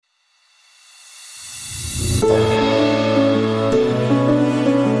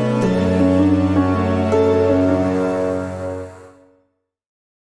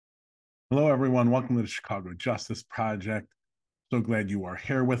welcome to the Chicago Justice Project. So glad you are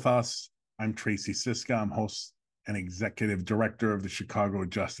here with us. I'm Tracy Siska. I'm host and executive director of the Chicago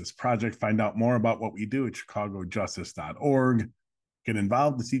Justice Project. Find out more about what we do at chicagojustice.org. Get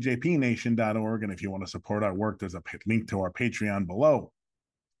involved at cjpnation.org. And if you want to support our work, there's a link to our Patreon below.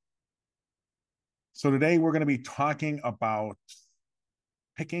 So today we're going to be talking about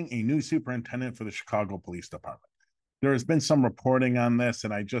picking a new superintendent for the Chicago Police Department. There has been some reporting on this,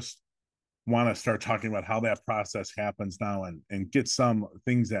 and I just want to start talking about how that process happens now and get some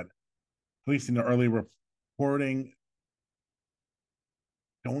things that, at least in the early reporting,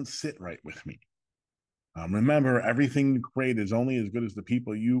 don't sit right with me. Remember, everything you create is only as good as the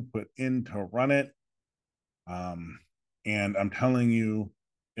people you put in to run it. And I'm telling you,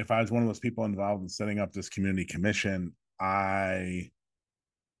 if I was one of those people involved in setting up this community commission, I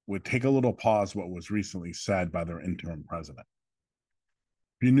would take a little pause what was recently said by their interim president.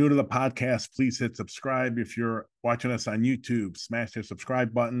 If you're new to the podcast, please hit subscribe. If you're watching us on YouTube, smash the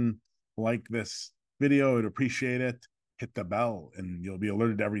subscribe button, like this video, I'd appreciate it. Hit the bell and you'll be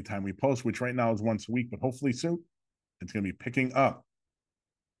alerted every time we post, which right now is once a week, but hopefully soon it's going to be picking up.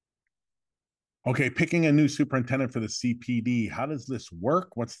 Okay, picking a new superintendent for the CPD. How does this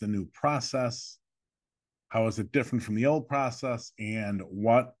work? What's the new process? How is it different from the old process? And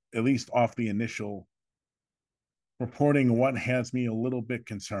what, at least off the initial reporting, what has me a little bit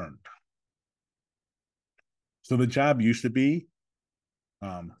concerned? So the job used to be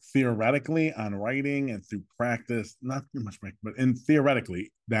theoretically on writing and through practice, not too much practice, but in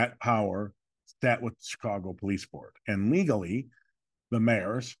theoretically, that power sat with the Chicago Police Board. And legally, the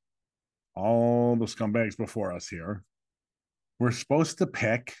mayors, all the scumbags before us here, were supposed to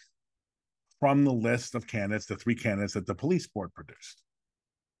pick from the list of candidates, the 3 candidates that the police board produced.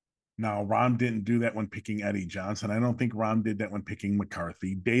 Now, Rahm didn't do that when picking Eddie Johnson. I don't think Rahm did that when picking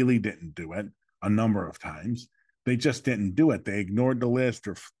McCarthy. Daley didn't do it a number of times. They just didn't do it. They ignored the list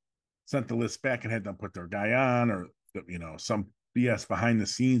or sent the list back and had them put their guy on, or some BS behind the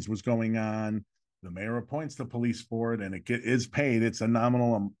scenes was going on. The mayor appoints the police board, and it is paid. It's a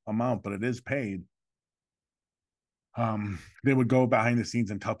nominal amount, but it is paid. They would go behind the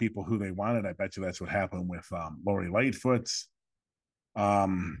scenes and tell people who they wanted. I bet you that's what happened with Lori Lightfoot's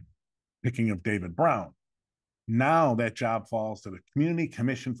picking of David Brown. Now that job falls to the Community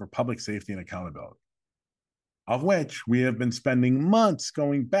Commission for Public Safety and Accountability, of which we have been spending months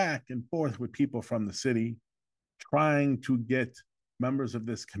going back and forth with people from the city, trying to get members of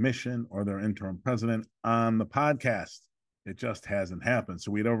this commission or their interim president on the podcast. It just hasn't happened.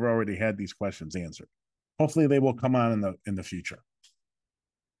 So we'd already had these questions answered. Hopefully they will come on in the future.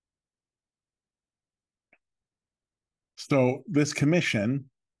 So this commission,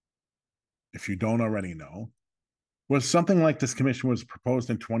 if you don't already know, was something like this commission was proposed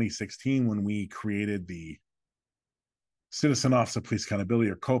in 2016 when we created the Citizen Office of Police Accountability,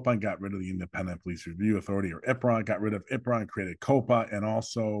 or COPA, and got rid of the Independent Police Review Authority, or IPRA, got rid of IPRA and created COPA, and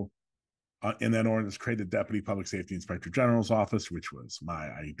also in that ordinance created Deputy Public Safety Inspector General's Office, which was my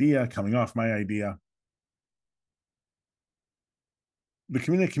idea, coming off my idea. The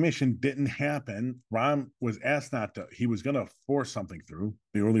Community Commission didn't happen. Rahm was asked not to, he was going to force something through,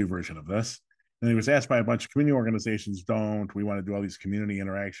 the early version of this. And he was asked by a bunch of community organizations, we want to do all these community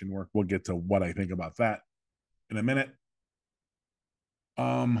interaction work. We'll get to what I think about that in a minute.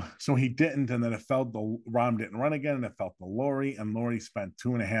 So he didn't, and then Rahm didn't run again, and it fell to Lori, and Lori spent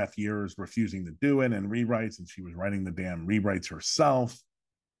 2.5 years refusing to do it and rewrites, and she was writing the damn rewrites herself.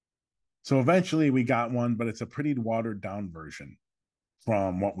 So eventually we got one, but it's a pretty watered down version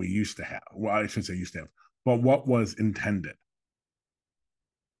from what we used to have. Well, I shouldn't say used to have, but what was intended.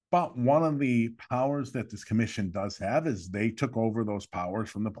 But one of the powers that this commission does have is they took over those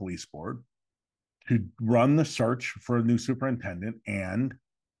powers from the police board to run the search for a new superintendent and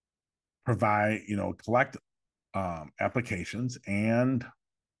provide, collect applications and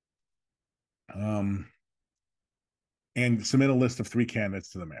submit a list of 3 candidates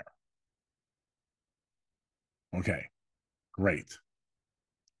to the mayor. Okay, great.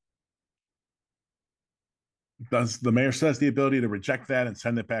 The mayor says the ability to reject that and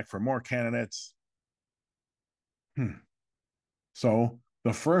send it back for more candidates. So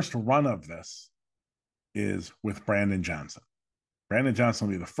the first run of this is with Brandon Johnson. Brandon Johnson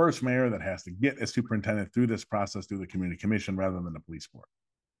will be the first mayor that has to get a superintendent through this process, through the community commission, rather than the police board.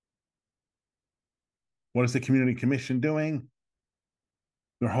 What is the community commission doing?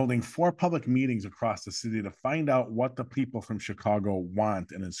 They're holding 4 public meetings across the city to find out what the people from Chicago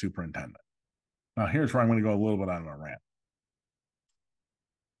want in a superintendent. Now, here's where I'm going to go a little bit on a rant.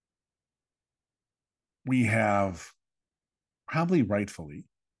 We have, probably rightfully,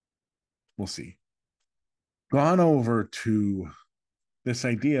 we'll see, gone over to this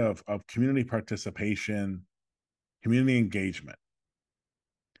idea of community participation, community engagement.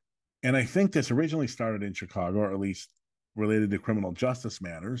 And I think this originally started in Chicago, or at least related to criminal justice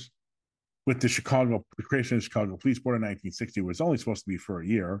matters, with the creation of the Chicago Police Board in 1960 was only supposed to be for a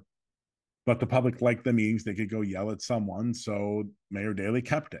year, but the public liked the meetings. They could go yell at someone. So Mayor Daley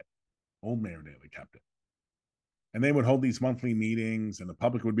kept it. Old Mayor Daley kept it. And they would hold these monthly meetings, and the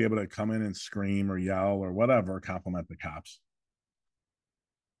public would be able to come in and scream or yell or whatever, compliment the cops.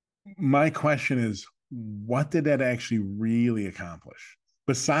 My question is, what did that actually really accomplish?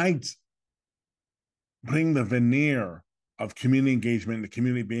 Besides putting the veneer of community engagement and the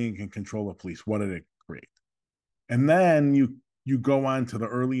community being in control of police, what did it create? And then you go on to the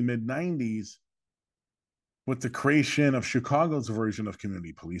early mid 90s with the creation of Chicago's version of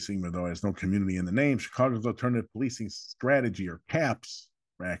community policing, even though it has no community in the name, Chicago's alternative policing strategy, or CAPS,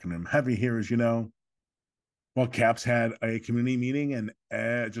 acronym heavy here, as you know. Well, CAPS had a community meeting, and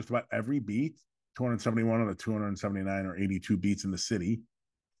just about every beat, 271 of the 279 or 82 beats in the city,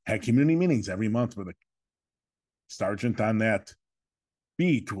 had community meetings every month where the sergeant on that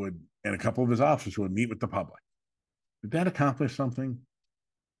beat would, and a couple of his officers would meet with the public. Did that accomplish something?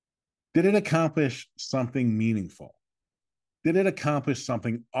 Did it accomplish something meaningful? Did it accomplish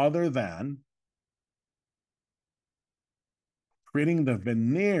something other than creating the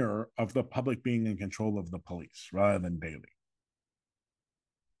veneer of the public being in control of the police rather than Daley?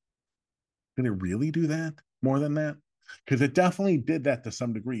 Did it really do that more than that? Because it definitely did that to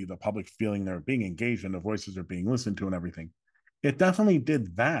some degree, the public feeling they're being engaged and the voices are being listened to and everything. It definitely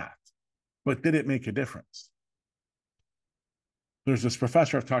did that, but did it make a difference? There's this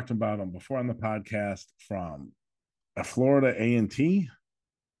professor I've talked about him before on the podcast from Florida A&T.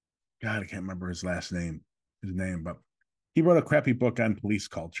 God, I can't remember his name, but he wrote a crappy book on police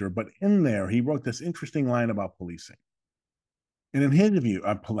culture. But in there, he wrote this interesting line about policing. And in his view,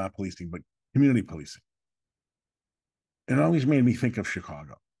 not policing, but community policing. And it always made me think of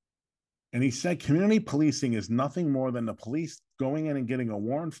Chicago. And he said community policing is nothing more than the police going in and getting a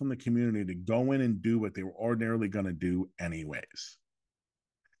warrant from the community to go in and do what they were ordinarily going to do anyways.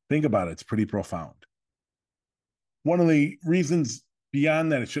 Think about it. It's pretty profound. One of the reasons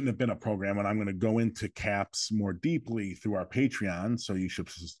beyond that it shouldn't have been a program, and I'm going to go into CAPS more deeply through our Patreon, so you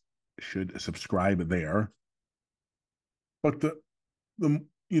should subscribe there. But there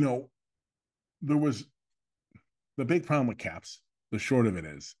was the big problem with CAPS. The short of it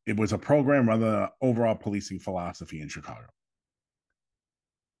is, it was a program rather than an overall policing philosophy in Chicago.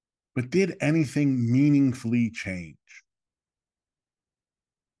 But did anything meaningfully change?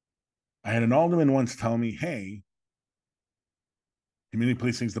 I had an alderman once tell me, hey, community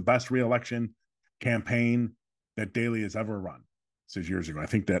policing is the best re-election campaign that Daley has ever run. This is years ago. I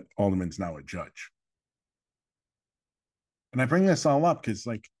think that alderman's now a judge. And I bring this all up because,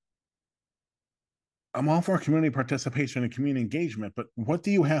 like, I'm all for community participation and community engagement, but what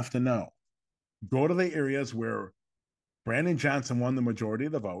do you have to know? Go to the areas where Brandon Johnson won the majority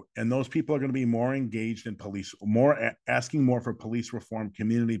of the vote, and those people are going to be more engaged in police, more asking more for police reform,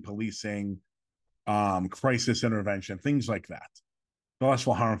 community policing, crisis intervention, things like that. The less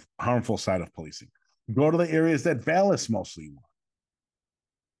harmful side of policing. Go to the areas that Vallis mostly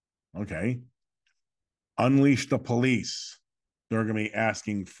won. Okay. Unleash the police. They're going to be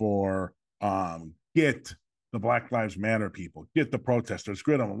asking for get the Black Lives Matter people, get the protesters,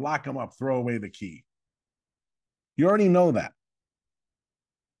 grid them, lock them up, throw away the key. You already know that.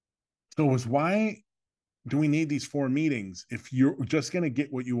 So why do we need these 4 meetings if you're just going to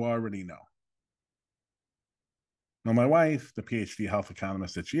get what you already know? Now, my wife, the PhD health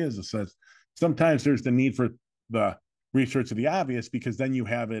economist that she is, says sometimes there's the need for the research of the obvious because then you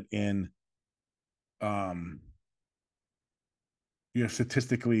have it in you have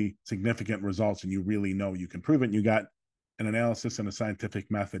statistically significant results and you really know you can prove it. And you got an analysis and a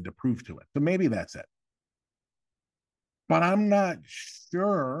scientific method to prove to it. So maybe that's it. But I'm not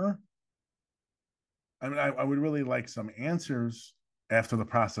sure. I mean, I would really like some answers after the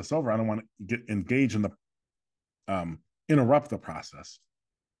process over. I don't want to get engaged in the interrupt the process.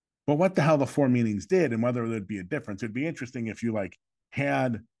 But what the hell the 4 meetings did and whether there'd be a difference. It'd be interesting if you like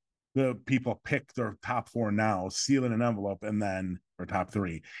had the people pick their top 4 now, seal in an envelope, and then, or top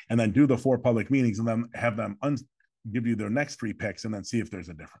 3, and then do the 4 public meetings and then have them give you their next 3 picks and then see if there's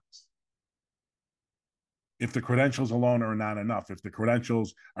a difference. If the credentials alone are not enough, if the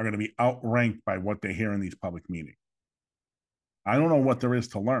credentials are going to be outranked by what they hear in these public meetings. I don't know what there is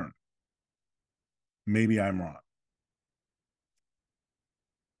to learn. Maybe I'm wrong.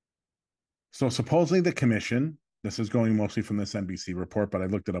 So supposedly the commission This is going mostly from this NBC report, but I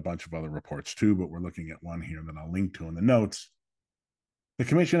looked at a bunch of other reports too, but we're looking at one here that I'll link to in the notes. The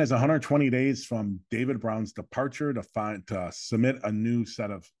commission has 120 days from David Brown's departure to submit a new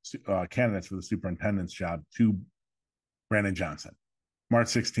set of candidates for the superintendent's job to Brandon Johnson. March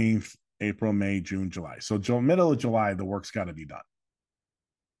 16th, April, May, June, July. So middle of July, the work's got to be done.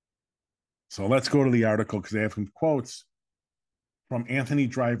 So let's go to the article because they have some quotes from Anthony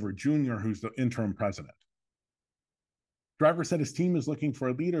Driver Jr., who's the interim president. Driver said his team is looking for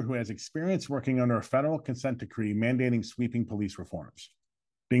a leader who has experience working under a federal consent decree mandating sweeping police reforms.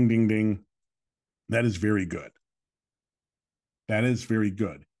 Ding, ding, ding. That is very good. That is very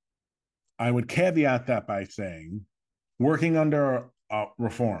good. I would caveat that by saying working under a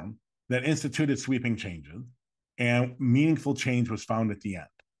reform that instituted sweeping changes and meaningful change was found at the end.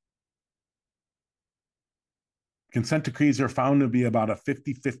 Consent decrees are found to be about a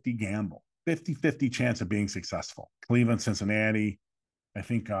 50-50 gamble, 50-50 chance of being successful. Cleveland, Cincinnati, I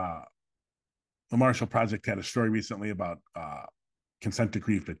think the Marshall Project had a story recently about consent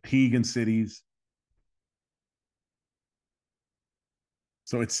decree fatigue in cities.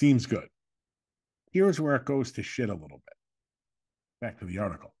 So it seems good. Here's where it goes to shit a little bit. Back to the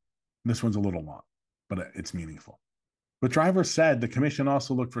article. This one's a little long, but it's meaningful. But Driver said the commission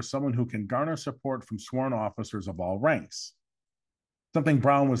also looked for someone who can garner support from sworn officers of all ranks, something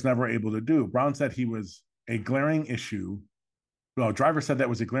Brown was never able to do. Brown said he was a glaring issue. Well, Driver said that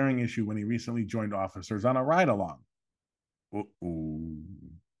was a glaring issue when he recently joined officers on a ride-along.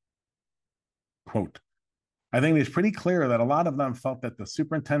 Quote, I think it's pretty clear that a lot of them felt that the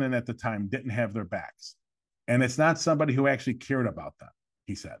superintendent at the time didn't have their backs. And it's not somebody who actually cared about them,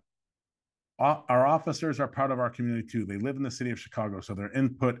 he said. Our officers are part of our community too. They live in the city of Chicago, so their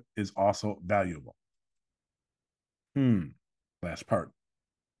input is also valuable. Last part.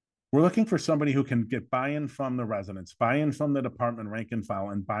 We're looking for somebody who can get buy-in from the residents, buy-in from the department rank and file,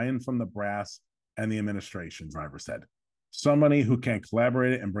 and buy-in from the brass and the administration, Driver said. Somebody who can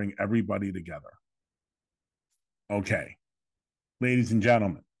collaborate and bring everybody together. Okay. Ladies and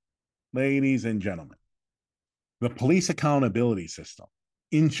gentlemen, the police accountability system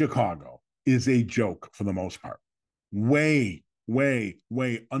in Chicago is a joke for the most part. Way,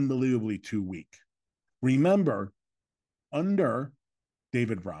 unbelievably too weak. Remember, under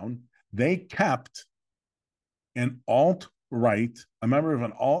David Brown, they kept a member of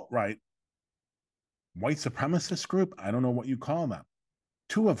an alt-right white supremacist group. I don't know what you call them.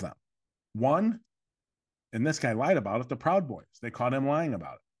 Two of them. One, and this guy lied about it, the Proud Boys. They caught him lying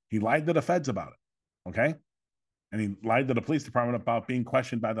about it. He lied to the feds about it. Okay? And he lied to the police department about being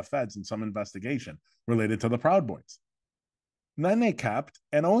questioned by the feds in some investigation related to the Proud Boys. And then they kept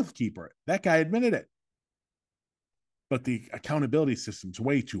an oath keeper. That guy admitted it. But the accountability system's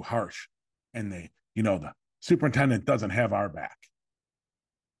way too harsh. And the superintendent doesn't have our back.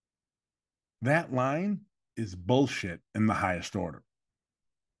 That line is bullshit in the highest order.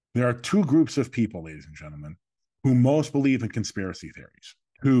 There are two groups of people, ladies and gentlemen, who most believe in conspiracy theories.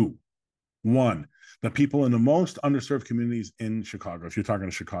 Two. One, the people in the most underserved communities in Chicago, if you're talking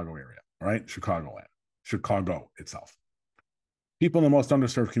the Chicago area, right? Chicago itself. People in the most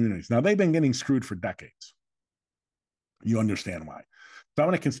underserved communities. Now, they've been getting screwed for decades. You understand why. Some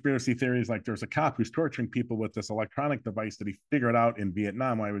of the conspiracy theories, like there's a cop who's torturing people with this electronic device that he figured out in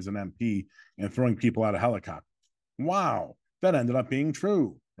Vietnam while he was an MP and throwing people out of helicopters. Wow, that ended up being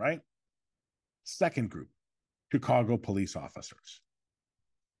true, right? Second group, Chicago police officers.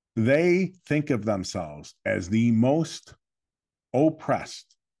 They think of themselves as the most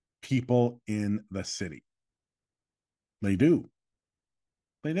oppressed people in the city. They do.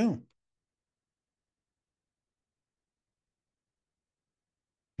 They do.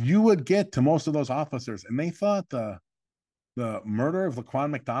 You would get to most of those officers, and they thought the murder of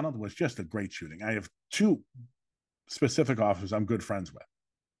Laquan McDonald was just a great shooting. I have two specific officers I'm good friends with.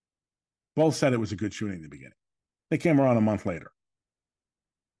 Both said it was a good shooting in the beginning. They came around a month later.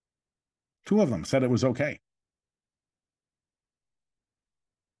 Two of them said it was okay.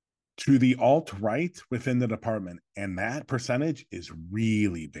 To the alt-right within the department, and that percentage is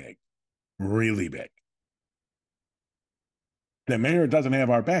really big. Really big. The mayor doesn't have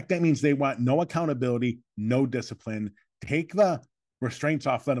our back. That means they want no accountability, no discipline. Take the restraints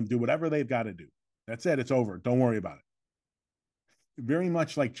off, let them do whatever they've got to do. That's it. It's over. Don't worry about it. Very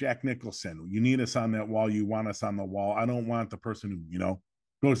much like Jack Nicholson. You need us on that wall. You want us on the wall. I don't want the person who,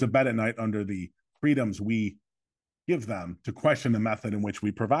 goes to bed at night under the freedoms we give them to question the method in which we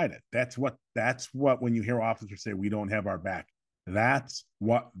provide it. That's what when you hear officers say we don't have our back, that's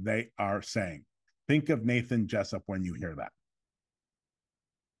what they are saying. Think of Nathan Jessup when you hear that.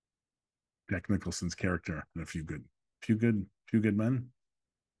 Jack Nicholson's character and a few good men.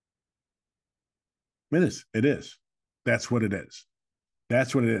 It is. It is. That's what it is.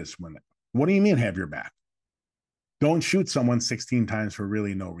 That's what it is. What do you mean have your back? Don't shoot someone 16 times for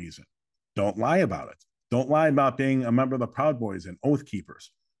really no reason. Don't lie about it. Don't lie about being a member of the Proud Boys and Oath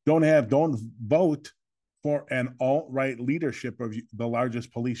Keepers. Don't vote for an alt-right leadership of the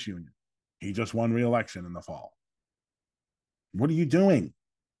largest police union. He just won re-election in the fall. What are you doing?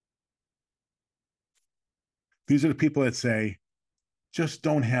 These are the people that say, just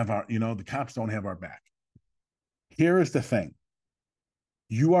don't have the cops don't have our back. Here is the thing.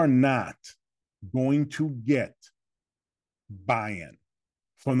 You are not going to get buy-in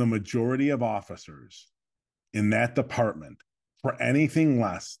from the majority of officers in that department for anything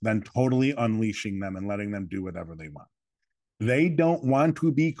less than totally unleashing them and letting them do whatever they want. They don't want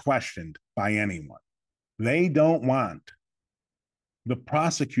to be questioned by anyone. They don't want the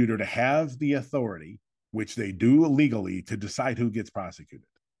prosecutor to have the authority, which they do legally, to decide who gets prosecuted.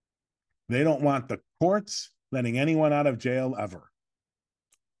 They don't want the courts letting anyone out of jail ever.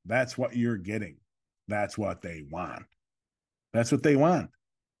 That's what you're getting. That's what they want. That's what they want.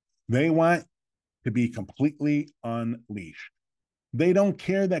 They want to be completely unleashed. They don't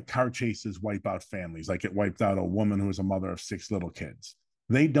care that car chases wipe out families like it wiped out a woman who was a mother of 6 little kids.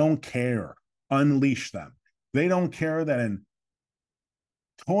 They don't care. Unleash them. They don't care that in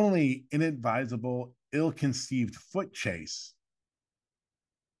totally inadvisable, ill-conceived foot chase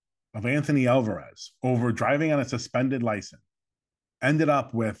of Anthony Alvarez over driving on a suspended license ended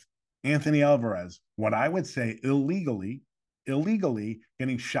up with Anthony Alvarez, what I would say illegally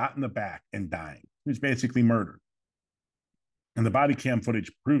getting shot in the back and dying. He was basically murdered. And the body cam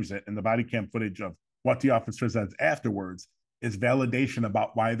footage proves it. And the body cam footage of what the officer says afterwards is validation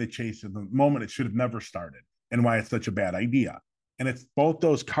about why the chase at the moment it should have never started and why it's such a bad idea. And it's both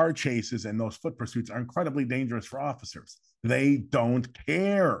those car chases and those foot pursuits are incredibly dangerous for officers. They don't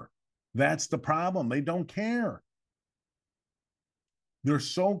care. That's the problem. They don't care. They're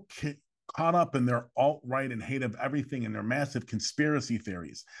so caught up in their alt-right and hate of everything and their massive conspiracy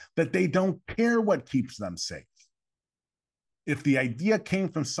theories that they don't care what keeps them safe. If the idea came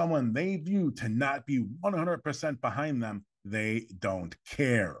from someone they view to not be 100% behind them, they don't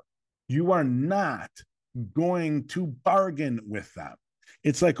care. You are not going to bargain with them.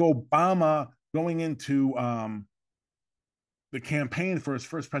 It's like Obama going into the campaign for his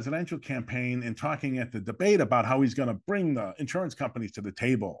first presidential campaign and talking at the debate about how he's going to bring the insurance companies to the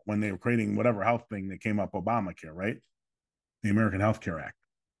table when they were creating whatever health thing that came up, Obamacare, right? The American Health Care Act.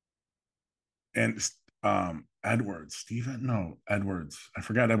 And Edwards, I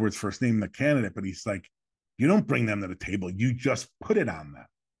forgot Edwards' first name, the candidate, but he's like, you don't bring them to the table. You just put it on them.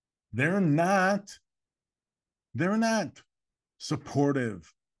 They're not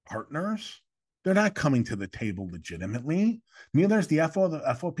supportive partners. They're not coming to the table legitimately. Neither is the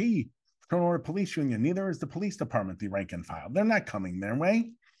FOP, Fraternal Police Union. Neither is the police department, the rank and file. They're not coming their way.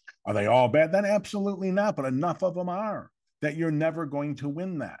 Are they all bad? Then absolutely not. But enough of them are that you're never going to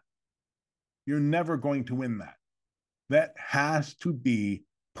win that. You're never going to win that. That has to be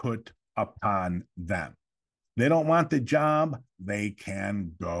put upon them. They don't want the job. They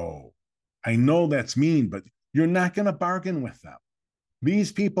can go. I know that's mean, but you're not going to bargain with them.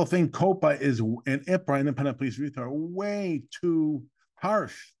 These people think COPA is and IPRA, Independent Police Review, are way too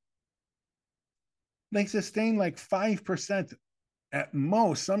harsh. They sustain like 5% at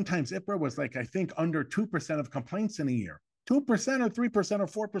most. Sometimes IPRA was like, I think, under 2% of complaints in a year. 2% or 3%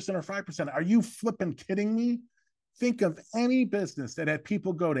 or 4% or 5%. Are you flipping kidding me? Think of any business that had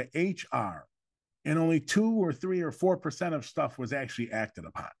people go to HR and only 2 or 3 or 4% of stuff was actually acted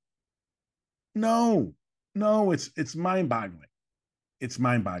upon. No, it's mind-boggling. It's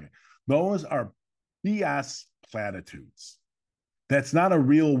mind-boggling. Those are BS platitudes. That's not a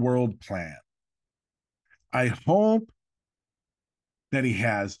real-world plan. I hope that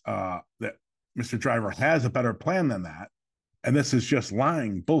that Mr. Driver has a better plan than that. And this is just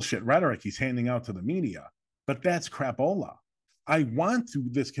lying, bullshit rhetoric he's handing out to the media. But that's crapola. I want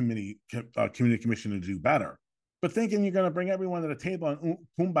this community commission to do better. But thinking you're going to bring everyone to the table and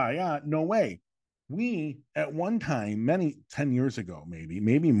kumbaya, no way. We, at one time, 10 years ago,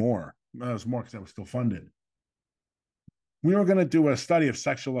 maybe more, it was more because I was still funded, we were going to do a study of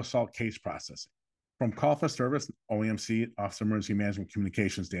sexual assault case processing from call for service, OEMC, Office of Emergency Management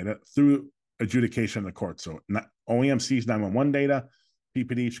Communications data, through adjudication of the court. So OEMC's 911 data,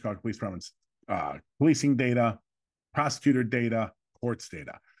 CPD, Chicago Police Department's policing data, prosecutor data, courts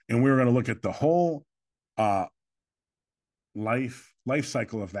data. And we were going to look at the whole life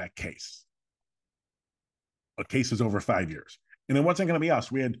cycle of that case. A case is over 5 years. And it wasn't going to be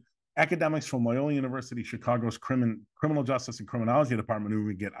us. We had academics from Loyola University Chicago's Criminal Justice and Criminology Department who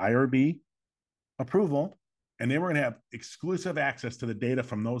would get IRB approval, and they were going to have exclusive access to the data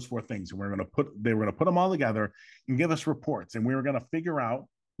from those four things. And they were going to put them all together and give us reports. And we were going to figure out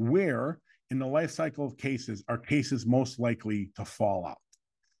where in the life cycle of cases are cases most likely to fall out.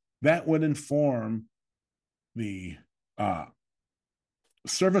 That would inform the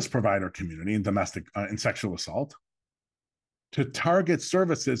service provider community in domestic and sexual assault to target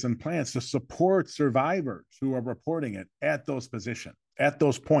services and plans to support survivors who are reporting it at those positions, at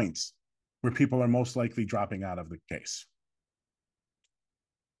those points where people are most likely dropping out of the case.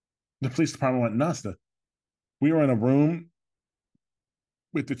 The police department went nuts. We were in a room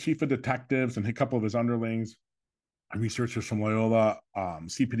with the chief of detectives and a couple of his underlings, researchers from Loyola,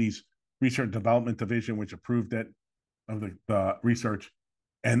 CPD's Research and Development Division, which approved it, of the research.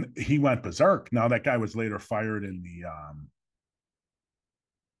 And he went berserk. Now, that guy was later fired in the,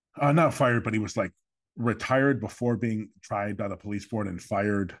 not fired, but he was like retired before being tried by the police board and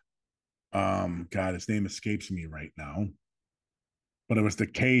fired. God, his name escapes me right now. But it was the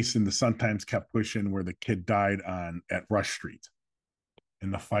case in the Sun-Times kept pushing where the kid died at Rush Street in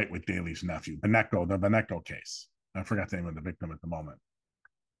the fight with Daley's nephew, the Veneco case. I forgot the name of the victim at the moment.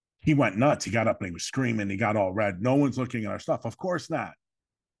 He went nuts. He got up and he was screaming. He got all red. No one's looking at our stuff. Of course not.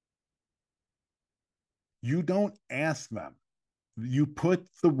 You don't ask them. You put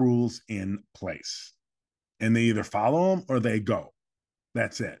the rules in place and they either follow them or they go.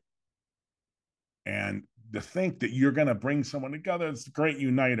 That's it. And to think that you're going to bring someone together as a great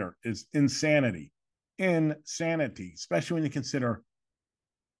uniter is insanity. Insanity, especially when you consider,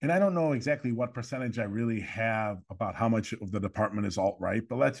 and I don't know exactly what percentage I really have about how much of the department is alt-right,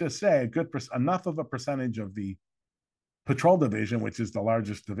 but let's just say enough of a percentage of the patrol division, which is the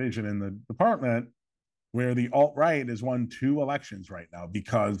largest division in the department, where the alt-right has won 2 elections right now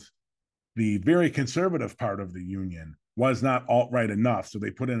because the very conservative part of the union was not alt-right enough. So they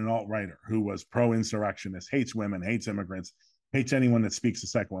put in an alt-righter who was pro-insurrectionist, hates women, hates immigrants, hates anyone that speaks the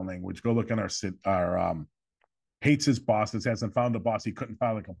second language. Go look on our hates his bosses, hasn't found a boss he couldn't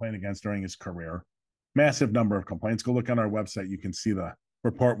file a complaint against during his career. Massive number of complaints. Go look on our website. You can see the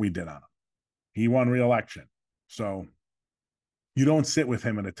report we did on him. He won re-election. So you don't sit with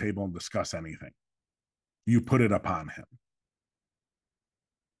him at a table and discuss anything. You put it upon him.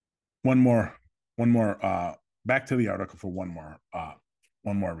 One more, back to the article for one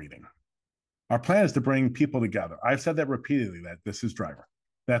more reading. Our plan is to bring people together. I've said that repeatedly, that this is Driver,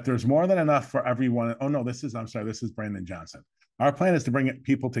 that there's more than enough for everyone. Oh no, this is Brandon Johnson. Our plan is to bring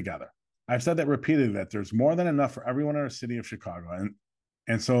people together. I've said that repeatedly, that there's more than enough for everyone in our city of Chicago.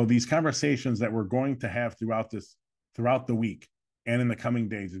 And so these conversations that we're going to have throughout the week and in the coming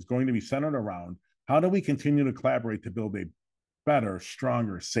days is going to be centered around how do we continue to collaborate to build a better,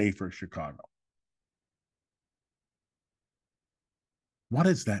 stronger, safer Chicago. What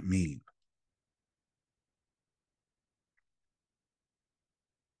does that mean?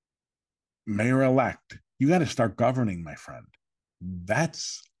 Mayor-elect, you got to start governing, my friend.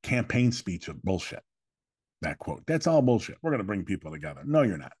 That's campaign speech of bullshit. That quote, that's all bullshit. We're going to bring people together. No,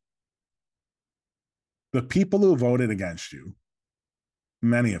 you're not. The people who voted against you,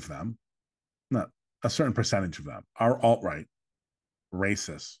 many of them, not a certain percentage of them, are alt-right,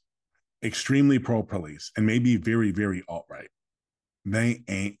 racist, extremely pro-police, and maybe very, very alt-right. They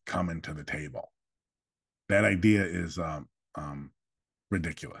ain't coming to the table. That idea is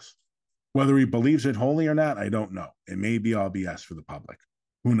ridiculous. Whether he believes it wholly or not, I don't know. It may be all BS for the public.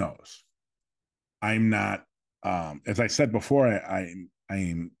 Who knows? I'm not, as I said before,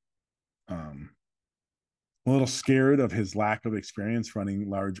 I'm a little scared of his lack of experience running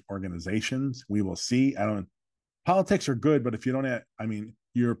large organizations. We will see. Politics are good, but if you don't have,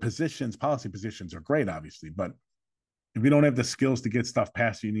 your policy positions are great, obviously, but if you don't have the skills to get stuff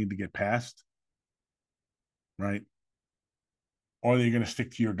passed you need to get passed, right? Or you're going to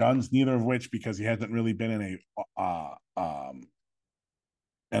stick to your guns, neither of which, because he hasn't really been in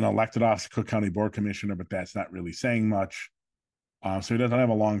an elected office, Cook County Board Commissioner, but that's not really saying much. So he doesn't have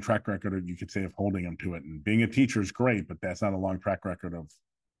a long track record, you could say, of holding him to it. And being a teacher is great, but that's not a long track record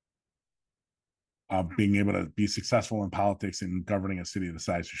of being able to be successful in politics and governing a city the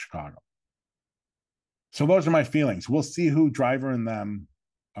size of Chicago. So those are my feelings. We'll see who Driver and them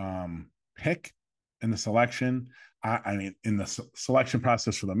pick in the selection. In the selection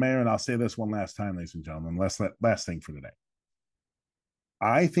process for the mayor, and I'll say this one last time, ladies and gentlemen, last thing for today.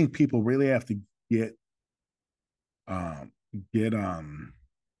 I think people really have to get their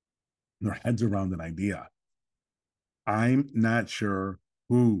heads around an idea. I'm not sure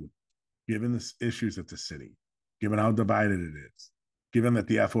who, given the issues at the city, given how divided it is, given that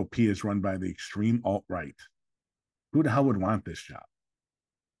the FOP is run by the extreme alt-right. Who the hell would want this job?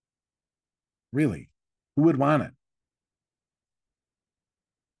 Really? Who would want it?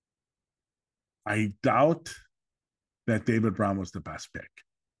 I doubt that David Brown was the best pick.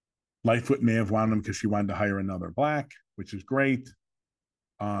 Lightfoot may have wanted him because she wanted to hire another black, which is great.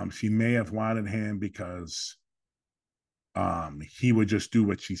 She may have wanted him because he would just do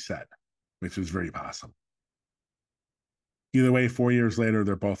what she said, which is very possible. Either way, 4 years later,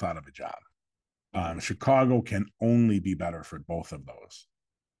 they're both out of a job. Chicago can only be better for both of those.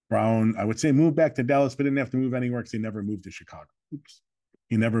 Brown, I would say, moved back to Dallas, but didn't have to move anywhere because he never moved to Chicago. Oops.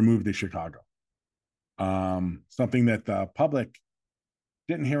 He never moved to Chicago. Something that the public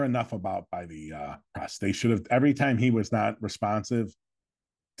didn't hear enough about by the press. They should have, every time he was not responsive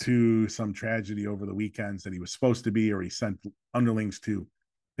to some tragedy over the weekends that he was supposed to be, or he sent underlings to,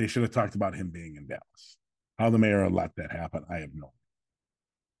 they should have talked about him being in Dallas. How the mayor let that happen, I have no idea.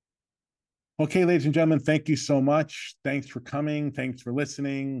 Okay, ladies and gentlemen, thank you so much. Thanks for coming. Thanks for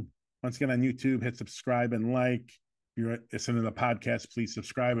listening. Once again, on YouTube, hit subscribe and like. If you're listening to the podcast, please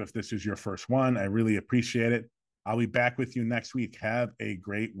subscribe if this is your first one. I really appreciate it. I'll be back with you next week. Have a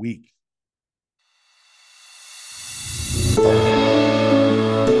great week.